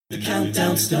The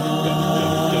countdown starts.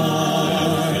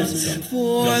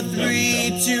 4,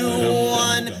 3, 2,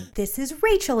 1. This is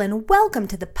Rachel, and welcome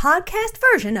to the podcast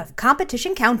version of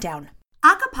Competition Countdown.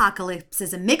 Acappocalypse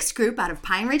is a mixed group out of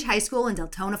Pine Ridge High School in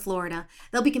Deltona, Florida.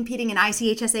 They'll be competing in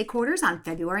ICHSA quarters on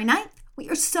February 9th. We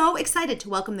are so excited to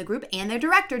welcome the group and their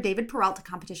director, David Peralt, to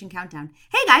Competition Countdown.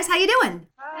 Hey guys, how you doing?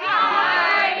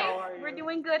 Hi. We're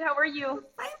doing good. How are you?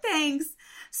 Fine, thanks.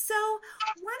 So,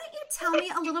 why don't you tell me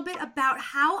a little bit about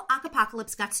how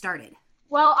Acappocalypse got started?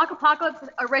 Well, Acappocalypse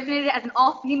originated as an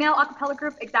all-female a cappella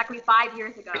group exactly 5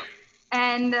 years ago.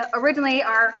 And originally,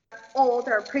 our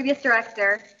previous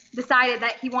director decided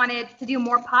that he wanted to do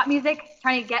more pop music,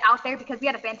 trying to get out there because we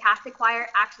had a fantastic choir,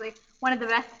 actually one of the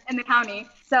best in the county.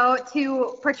 So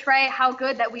to portray how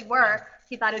good that we were,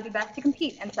 he thought it would be best to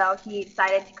compete. And so he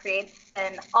decided to create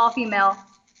an all-female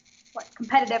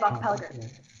competitive a cappella group.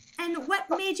 And what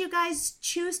made you guys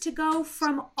choose to go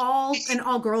from an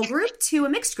all-girl group to a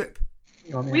mixed group?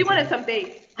 We wanted some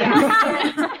bass.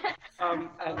 Yeah.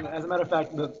 As a matter of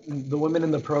fact, the women in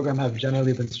the program have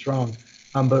generally been strong,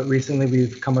 but recently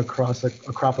we've come across a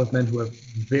crop of men who are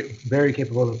very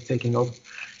capable of taking over.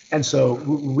 And so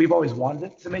we've always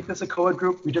wanted to make this a co-ed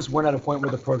group. We just weren't at a point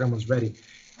where the program was ready.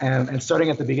 And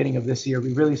starting at the beginning of this year,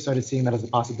 we really started seeing that as a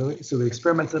possibility. So we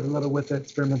experimented a little with it,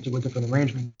 experimented with different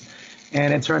arrangements.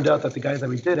 And it turned out that the guys that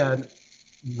we did add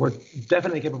were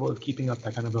definitely capable of keeping up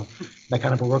that kind of a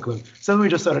workload. So we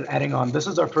just started adding on. This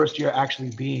is our first year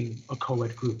actually being a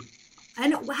co-ed group.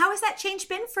 And how has that change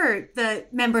been for the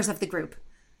members of the group?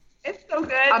 It's so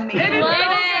good. Amazing. It is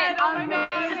amazing.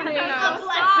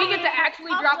 We get to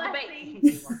actually drop the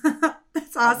bass.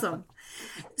 That's awesome.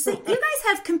 So you guys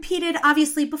have competed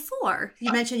obviously before.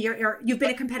 You mentioned you've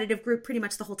been a competitive group pretty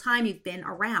much the whole time you've been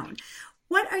around.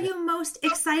 What are you most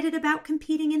excited about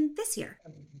competing in this year?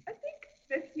 I think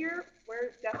this year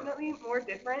we're definitely more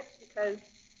different because,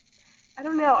 I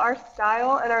don't know, our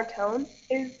style and our tone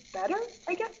is better,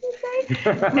 I guess you'd say.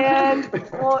 And,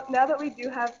 well, now that we do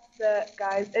have the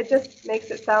guys, it just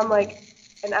makes it sound like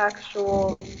an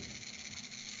actual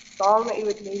song that you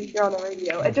would maybe hear on the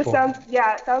radio. It just sounds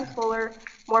fuller,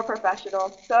 more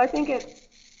professional. So I think it's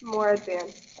more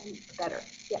advanced and better.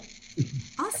 Yeah.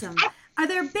 Awesome. Are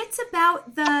there bits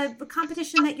about the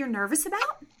competition that you're nervous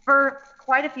about? For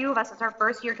quite a few of us, it's our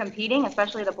first year competing,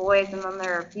 especially the boys, and then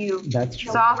there are a few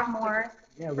sophomores.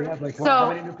 Yeah, we have how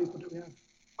many new people do we have?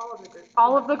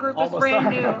 All of the group is brand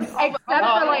new,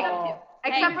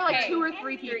 except for 2 or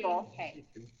 3 people.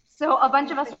 So a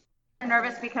bunch of us are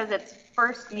nervous because it's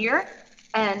first year,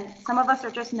 and some of us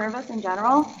are just nervous in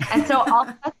general. And so all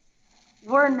of us,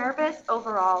 we're nervous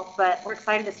overall, but we're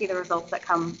excited to see the results that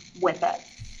come with it.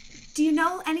 Do you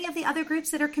know any of the other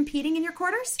groups that are competing in your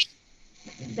quarters?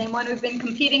 Same one we've been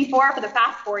competing for the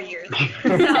past 4 years.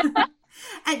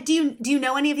 And do you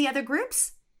know any of the other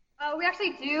groups? We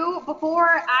actually do.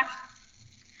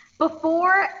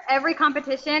 Before every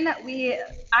competition, we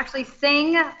actually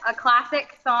sing a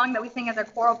classic song that we sing as our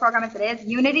choral program as it is,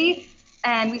 Unity,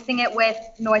 and we sing it with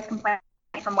Noise Complaint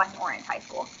from West Orange High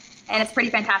School. And it's pretty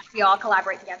fantastic. We all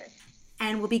collaborate together.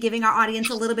 And we'll be giving our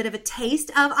audience a little bit of a taste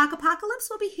of Acappocalypse.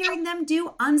 We'll be hearing them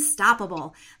do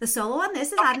Unstoppable. The solo on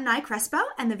this is Adonai Crespo,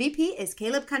 and the VP is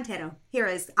Caleb Cantero. Here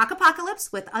is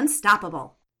Acappocalypse with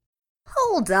Unstoppable.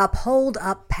 Hold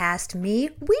up past me.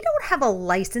 We don't have a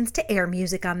license to air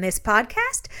music on this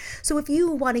podcast. So if you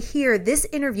want to hear this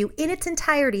interview in its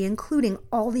entirety, including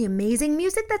all the amazing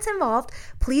music that's involved,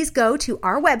 please go to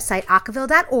our website,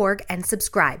 acaville.org, and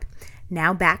subscribe.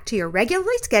 Now back to your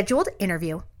regularly scheduled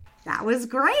interview. That was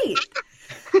great.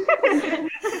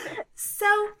 So,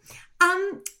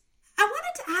 I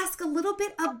wanted to ask a little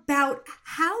bit about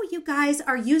how you guys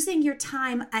are using your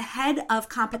time ahead of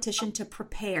competition to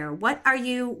prepare. What are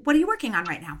you working on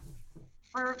right now?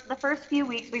 For the first few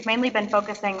weeks, we've mainly been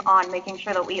focusing on making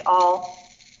sure that we all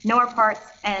know our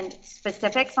parts and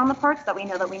specifics on the parts that we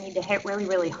know that we need to hit really,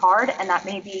 really hard, and that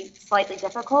may be slightly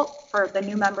difficult for the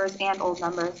new members and old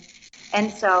members.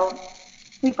 And so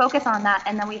we focus on that,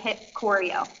 and then we hit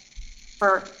choreo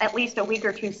for at least a week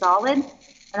or 2 solid, and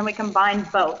then we combine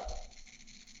both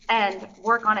and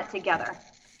work on it together.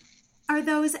 Are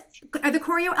the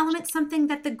choreo elements something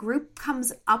that the group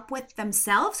comes up with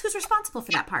themselves? Who's responsible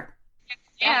for that part?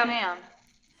 Yeah, ma'am.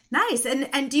 Nice.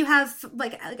 And do you have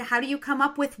how do you come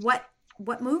up with what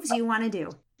moves you want to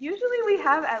do? Usually we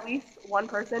have at least one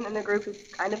person in the group who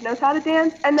kind of knows how to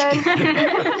dance, and then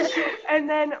and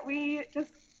then we just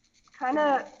kind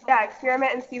of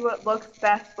experiment and see what looks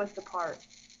best with the part.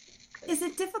 Is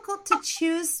it difficult to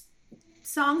choose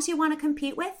songs you want to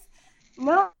compete with?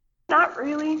 No, not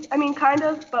really. I mean, kind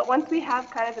of, but once we have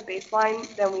kind of the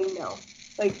baseline, then we know.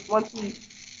 Like, once we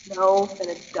know, then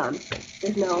it's done.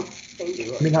 There's no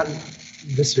changing it. I mean, not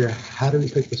this year. How do we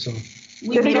pick the song?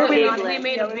 We made year a we big auditioned. list. We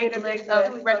made Yeah, a we big made a list big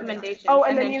of list. recommendations. Oh,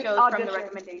 and then you chose from the auditioned.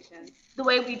 recommendations. The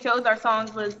way we chose our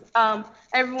songs was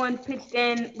everyone pitched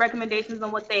in recommendations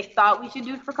on what they thought we should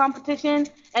do for competition,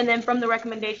 and then from the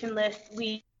recommendation list,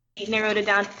 we narrowed it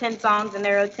down to 10 songs and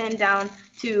narrowed 10 down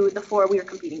to the 4 we were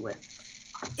competing with.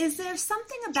 Is there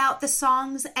something about the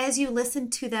songs as you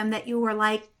listened to them that you were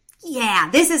like, yeah,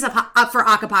 this is up for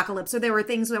Acapocalypse, or there were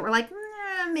things that were like,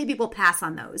 maybe we'll pass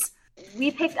on those?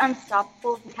 We picked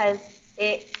Unstoppable because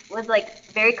it was like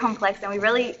very complex, and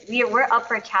we're up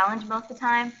for a challenge most of the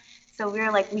time. So we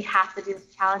were like, we have to do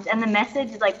this challenge. And the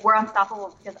message is like, we're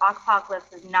unstoppable because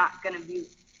Acapocalypse is not going to be,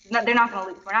 they're not going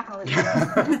to lose. We're not going to lose.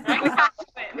 We have to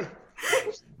win.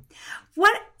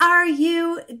 What are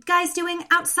you guys doing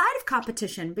outside of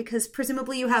competition? Because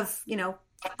presumably you have,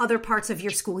 other parts of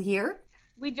your school year.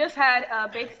 We just had a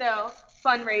bake sale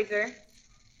fundraiser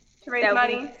To raise that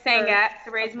money. we sang at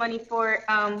to raise money for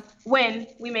when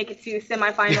we make it to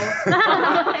semifinals.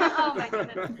 Oh my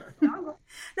goodness.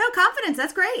 No, confidence.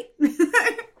 That's great.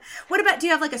 What about, do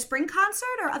you have like a spring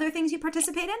concert or other things you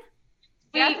participate in?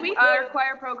 Our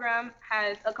choir program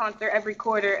has a concert every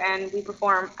quarter, and we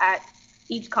perform at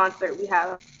each concert we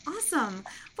have. Awesome.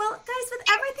 Well, guys, with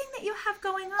everything that you have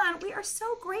going on, we are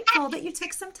so grateful that you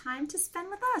took some time to spend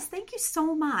with us. Thank you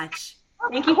so much.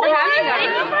 Thank you for having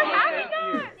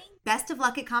us. Best of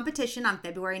luck at competition on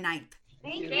February 9th.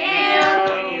 Thank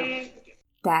you.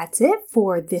 That's it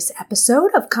for this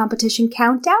episode of Competition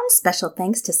Countdown. Special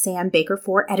thanks to Sam Baker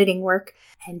for editing work.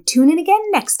 And tune in again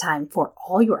next time for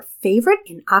all your favorite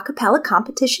in a cappella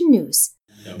competition news.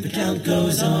 The count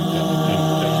goes on.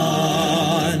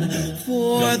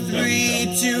 4,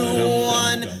 3, 2,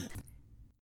 1.